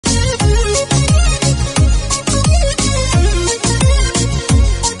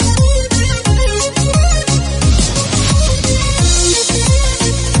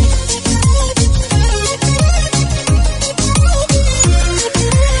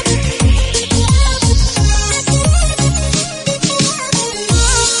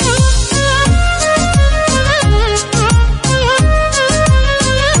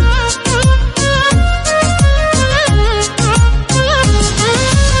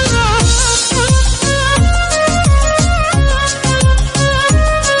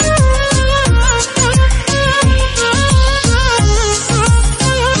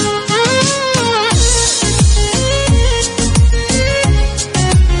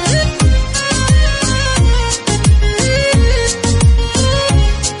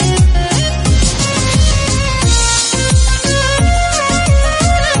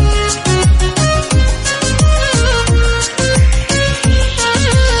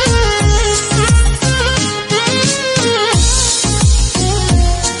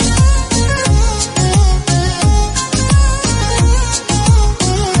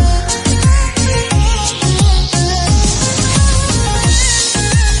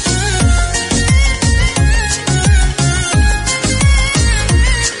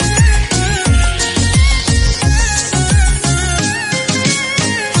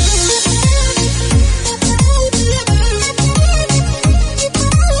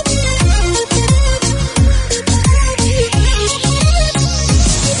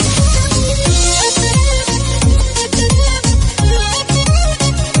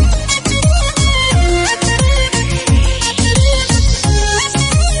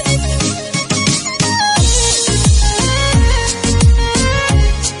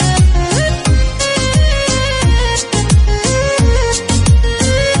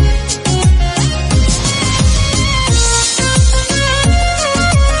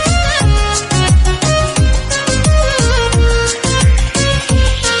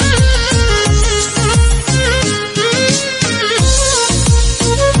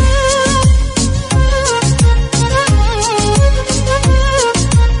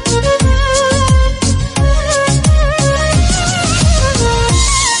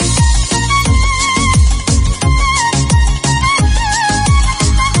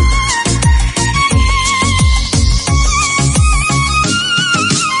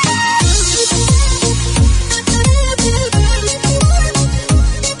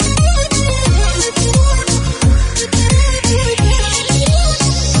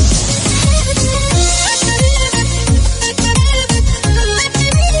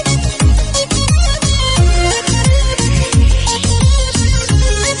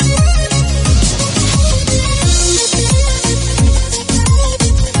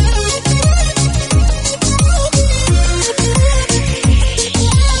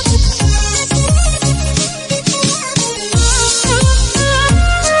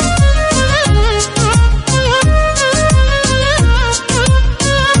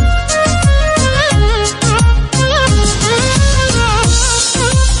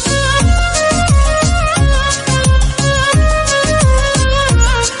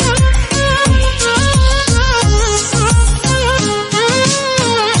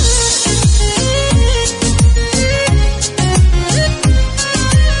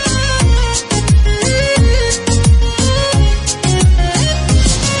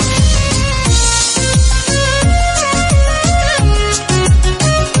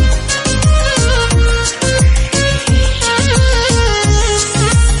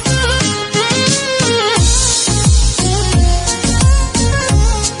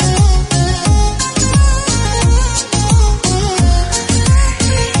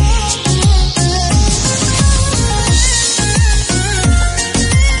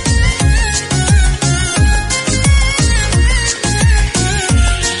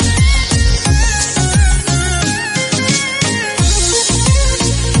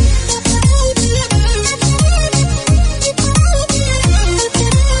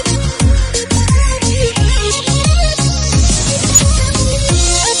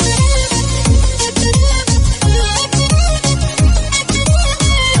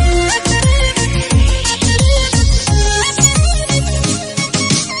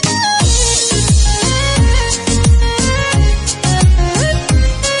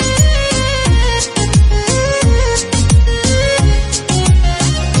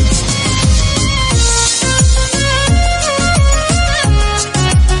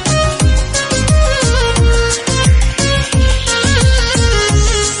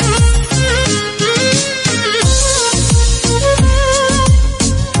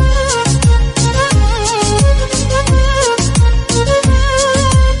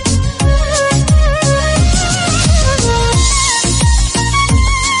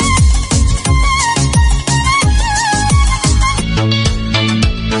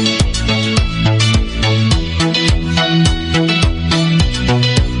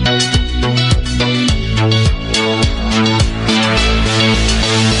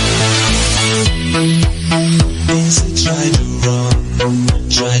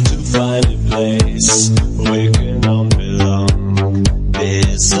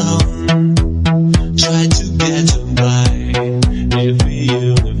its own. Try to get by. If we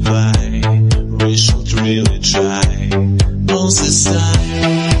unify, we should really try. Most this time,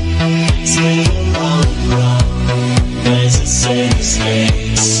 spin around and round. There's the same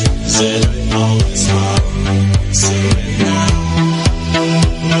mistakes that we always found. So right now,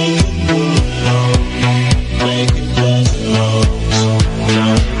 we can move along, make it better road.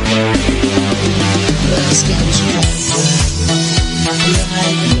 Let's get together,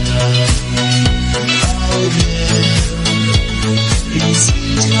 like love. Oh yeah, it's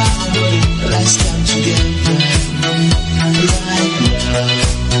harmony. Let's come together, like love.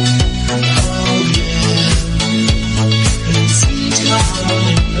 Oh yeah, it's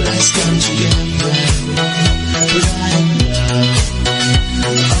harmony. Let's come together, like love.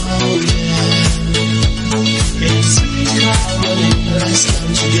 Oh yeah, it's harmony. Let's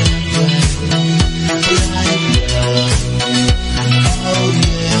come together, like love. Oh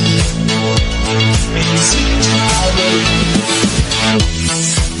yeah, it's harmony.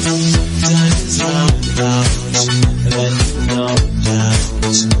 Time is running out, let me know doubt.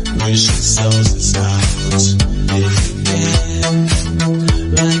 We should sort this out, if we can.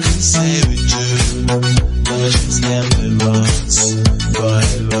 Like we say we do, but it's never wrong.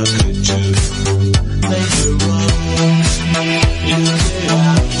 Whatever could do, make the wrong. You get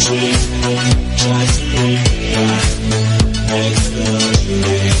out of dream, try to make it right. Make the love you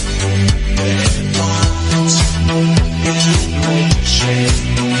live, make it want. Get it break the shame.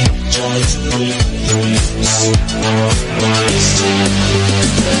 Try to live the dreams. It's time.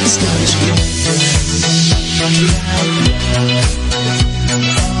 Let's come together. Like love.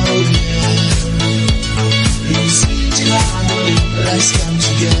 Oh yeah.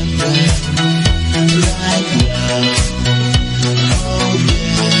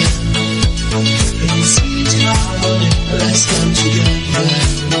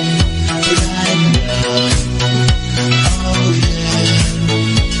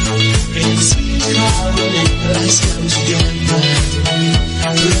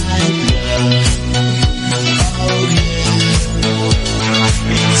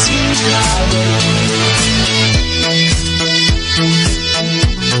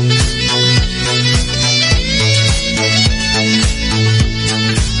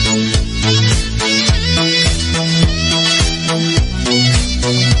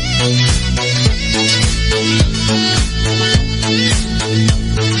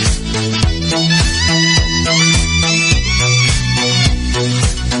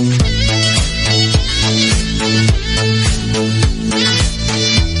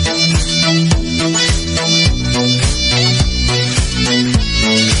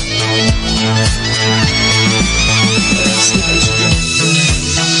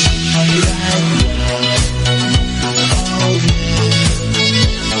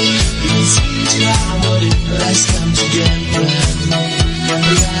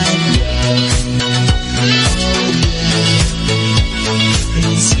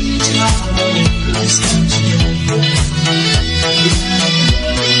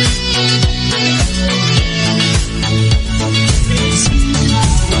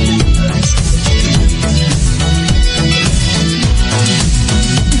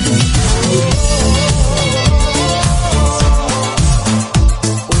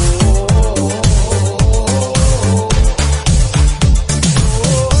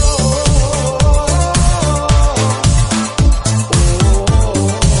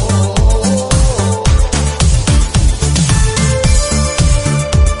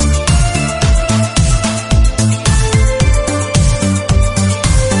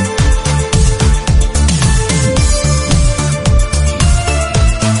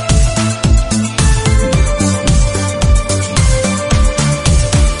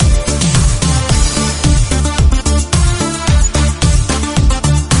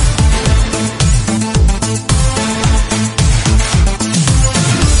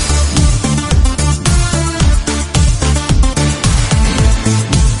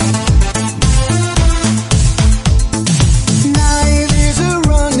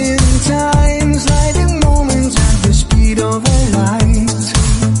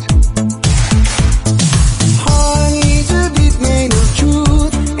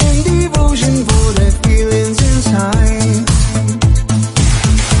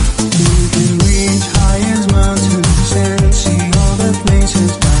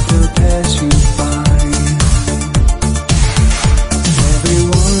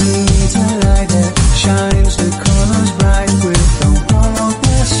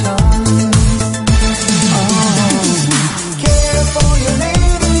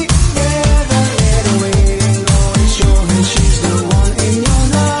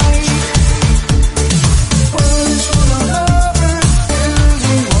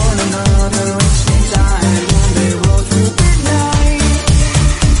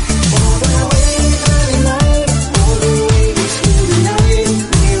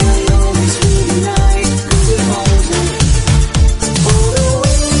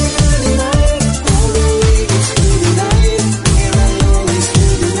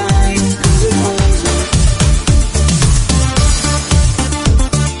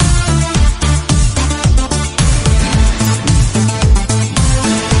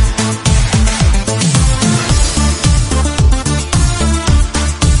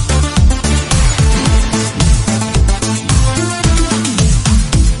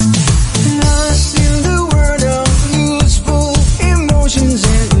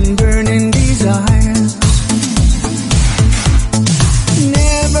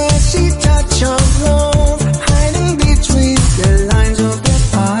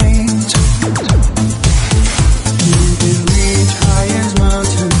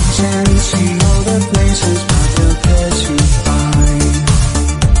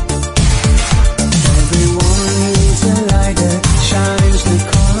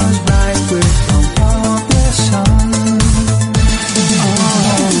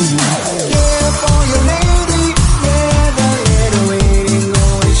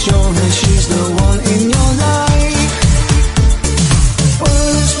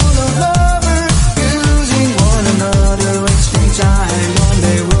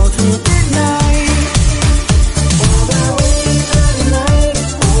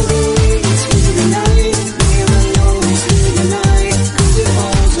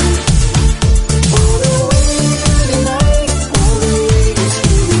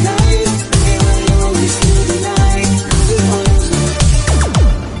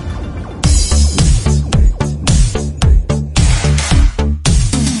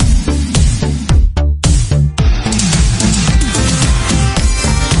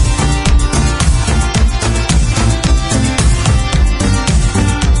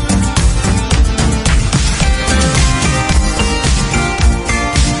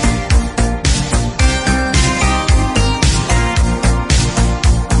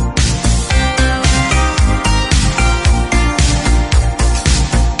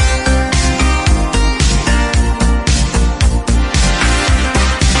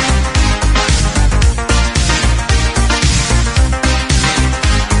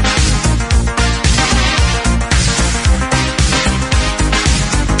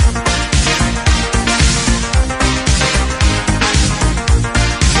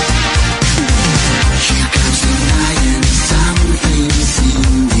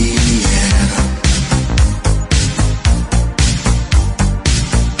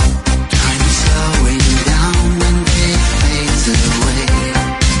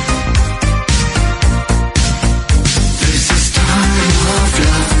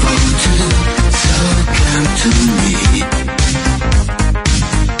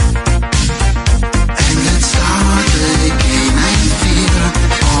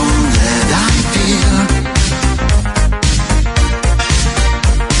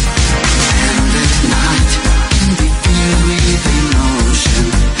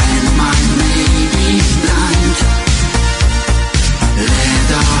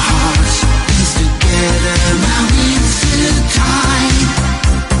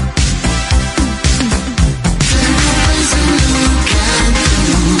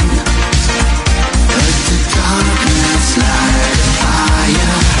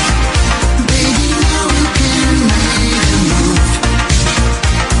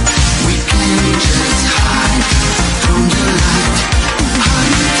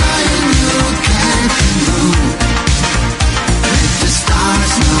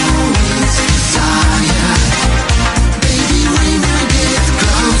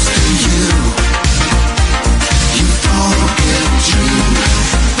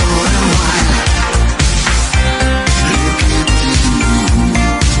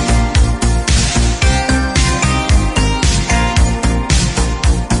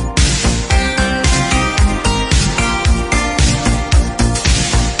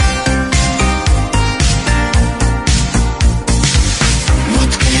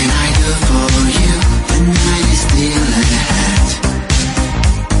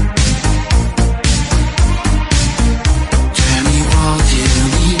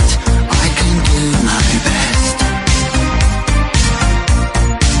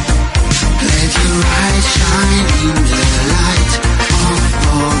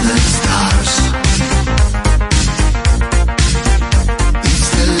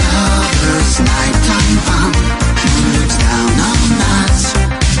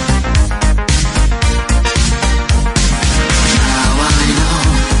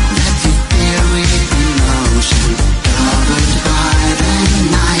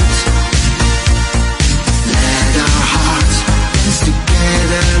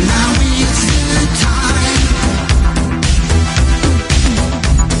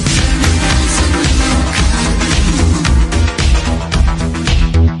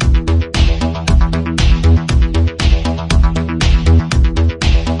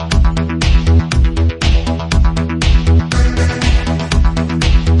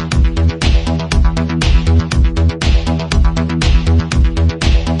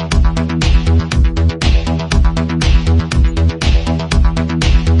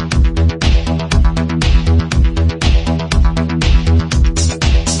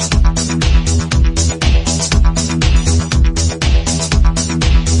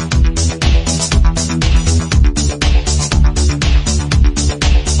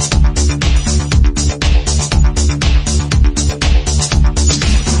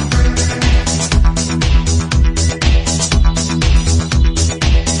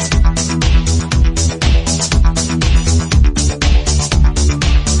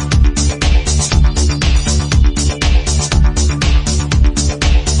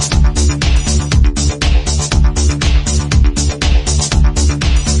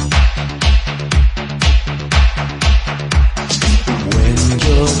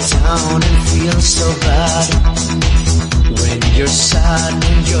 down and feel so bad. When you're sad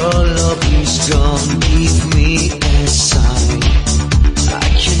and your love is gone, give me a sign. I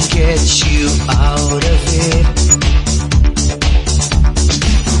can get you out of it.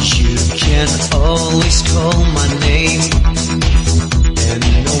 You can always call my name, and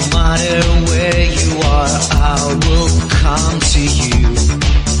no matter where you are, I will come to you.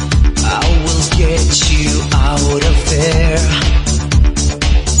 I will get you out of there.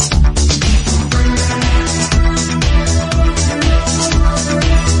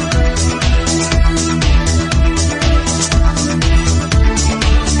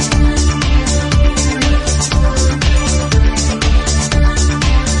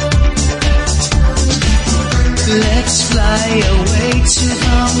 Let's fly away to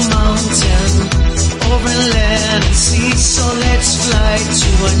the mountain, over land and sea. So let's fly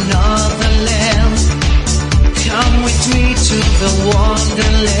to another land. Come with me to the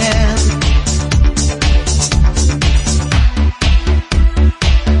wonderland.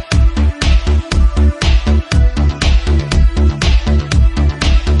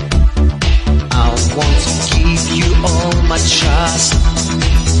 I want to give you all my trust.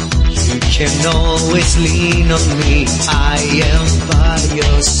 You can always lean on me, I am by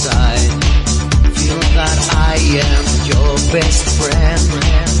your side. Feel that I am your best friend.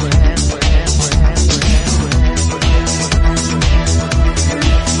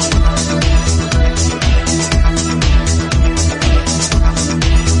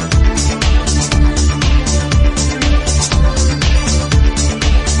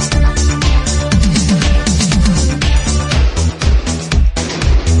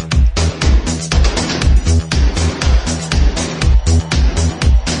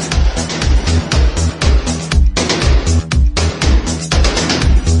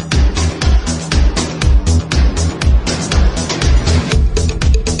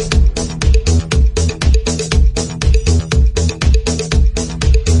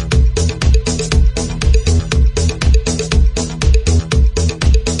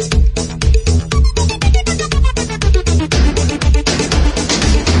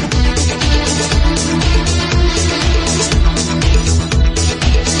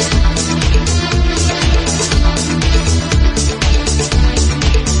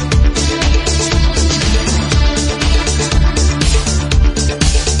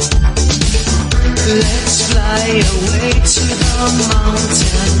 Let's fly away to the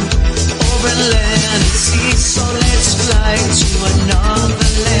mountain, over land and sea. So let's fly to another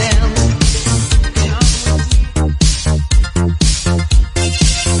land.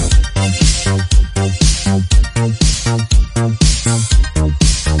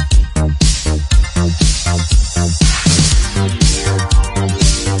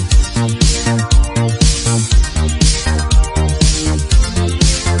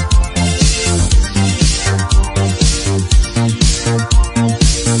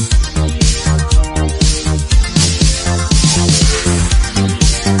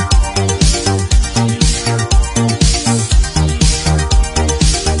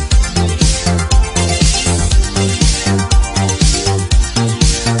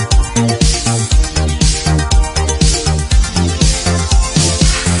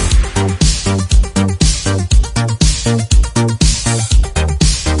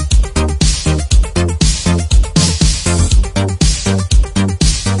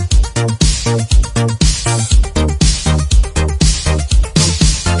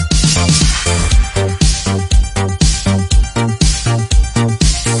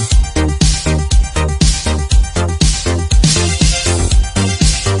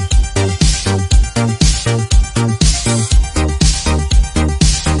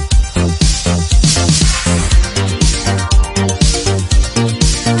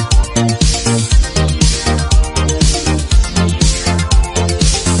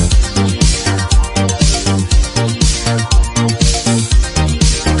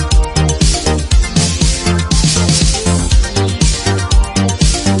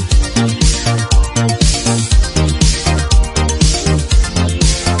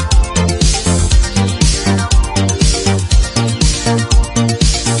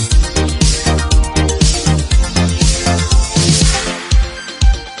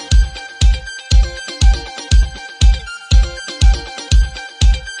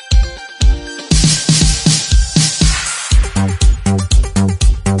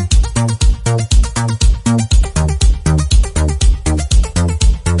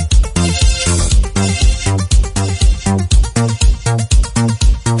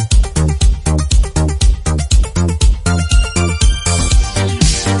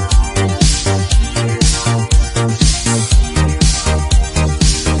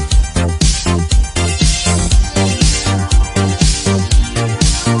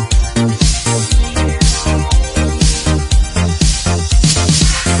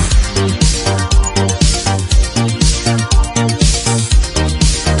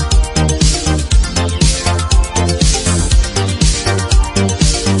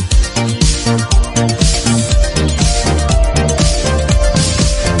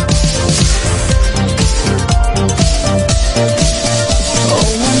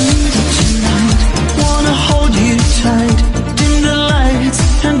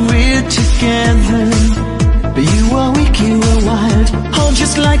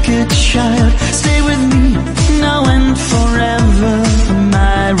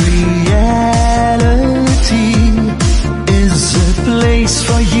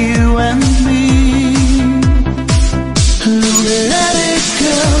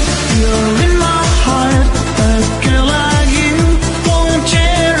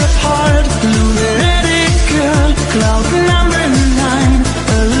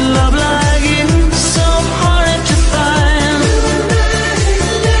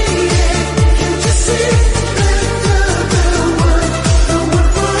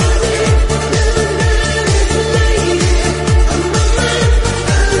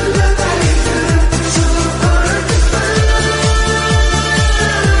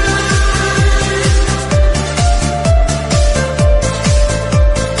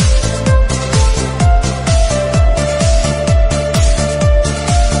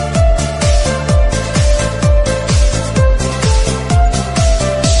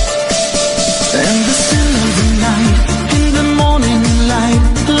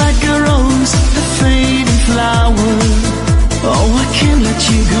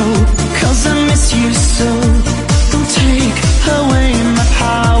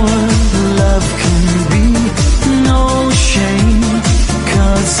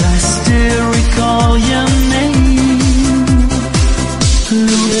 I still recall your name.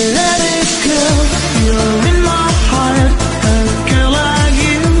 Let it go, you're in my heart. A girl like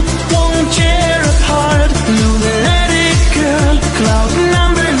you won't tear apart. Let it go, cloud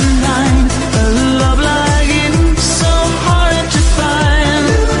number 9. A love like you, so hard to find.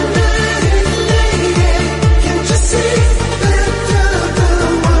 Can't you see that you're the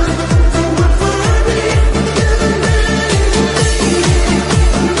one for me?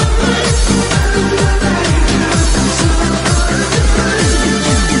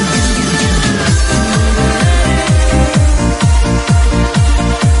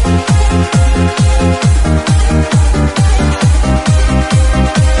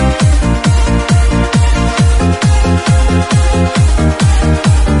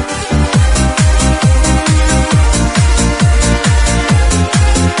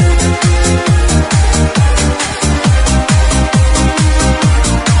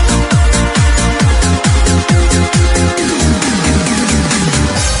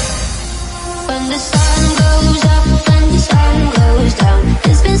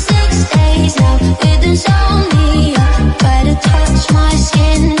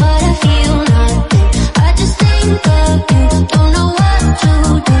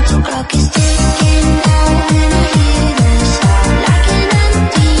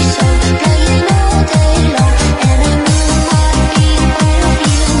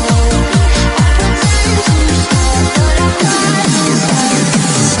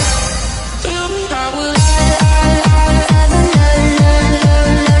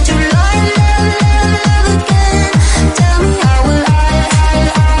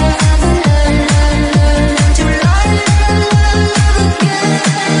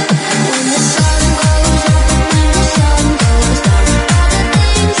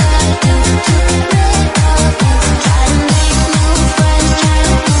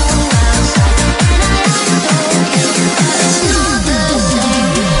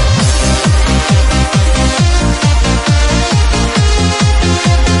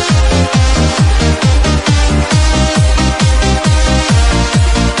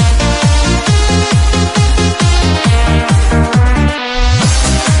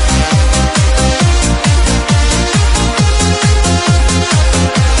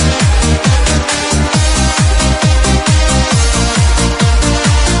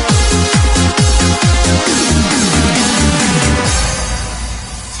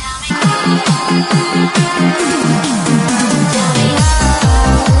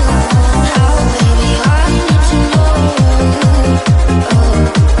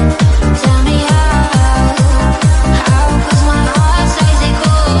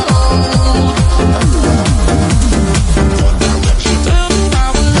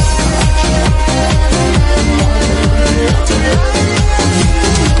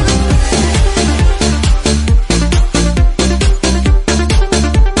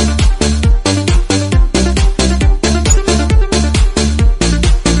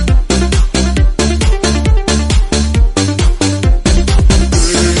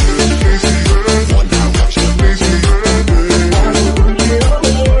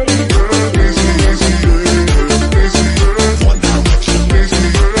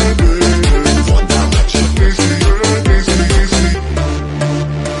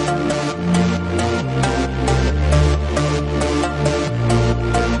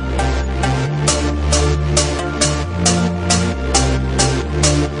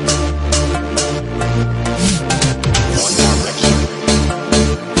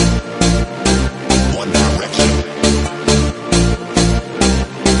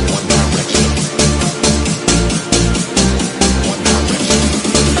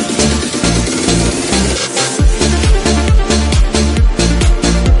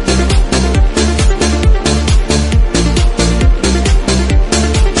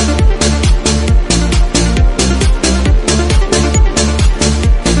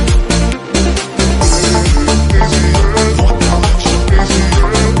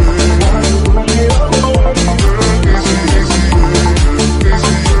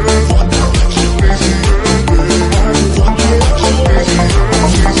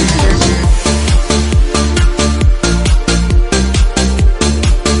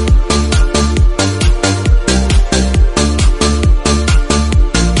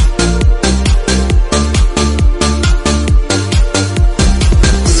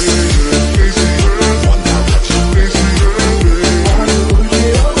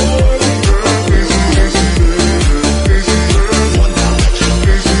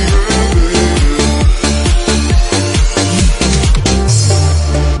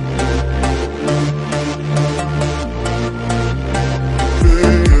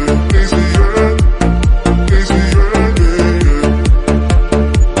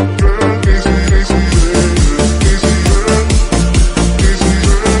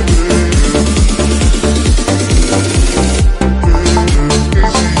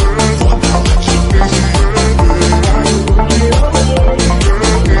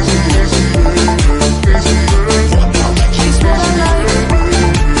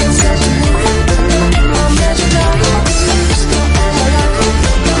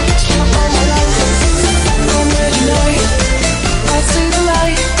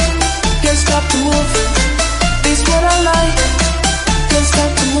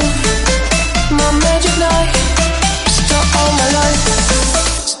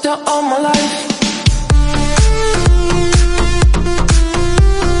 Still all my life.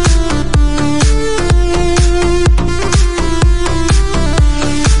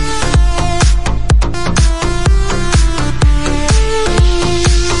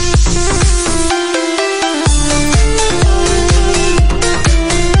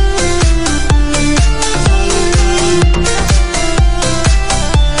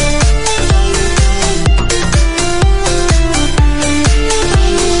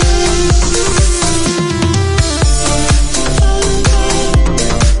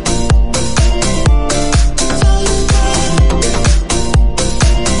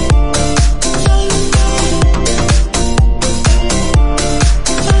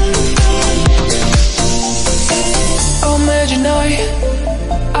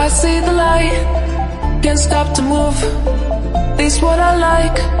 I see the light, can't stop to move. This what I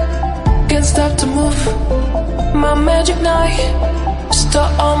like, can't stop to move. My magic night, still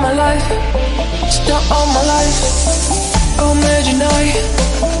all my life, still all my life. Oh magic night,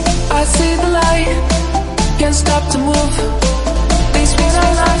 I see the light, can't stop to move. This what I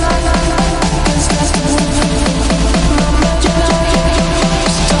like, can't stop to move. My magic night,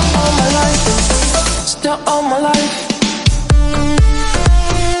 still all my life, still all my life.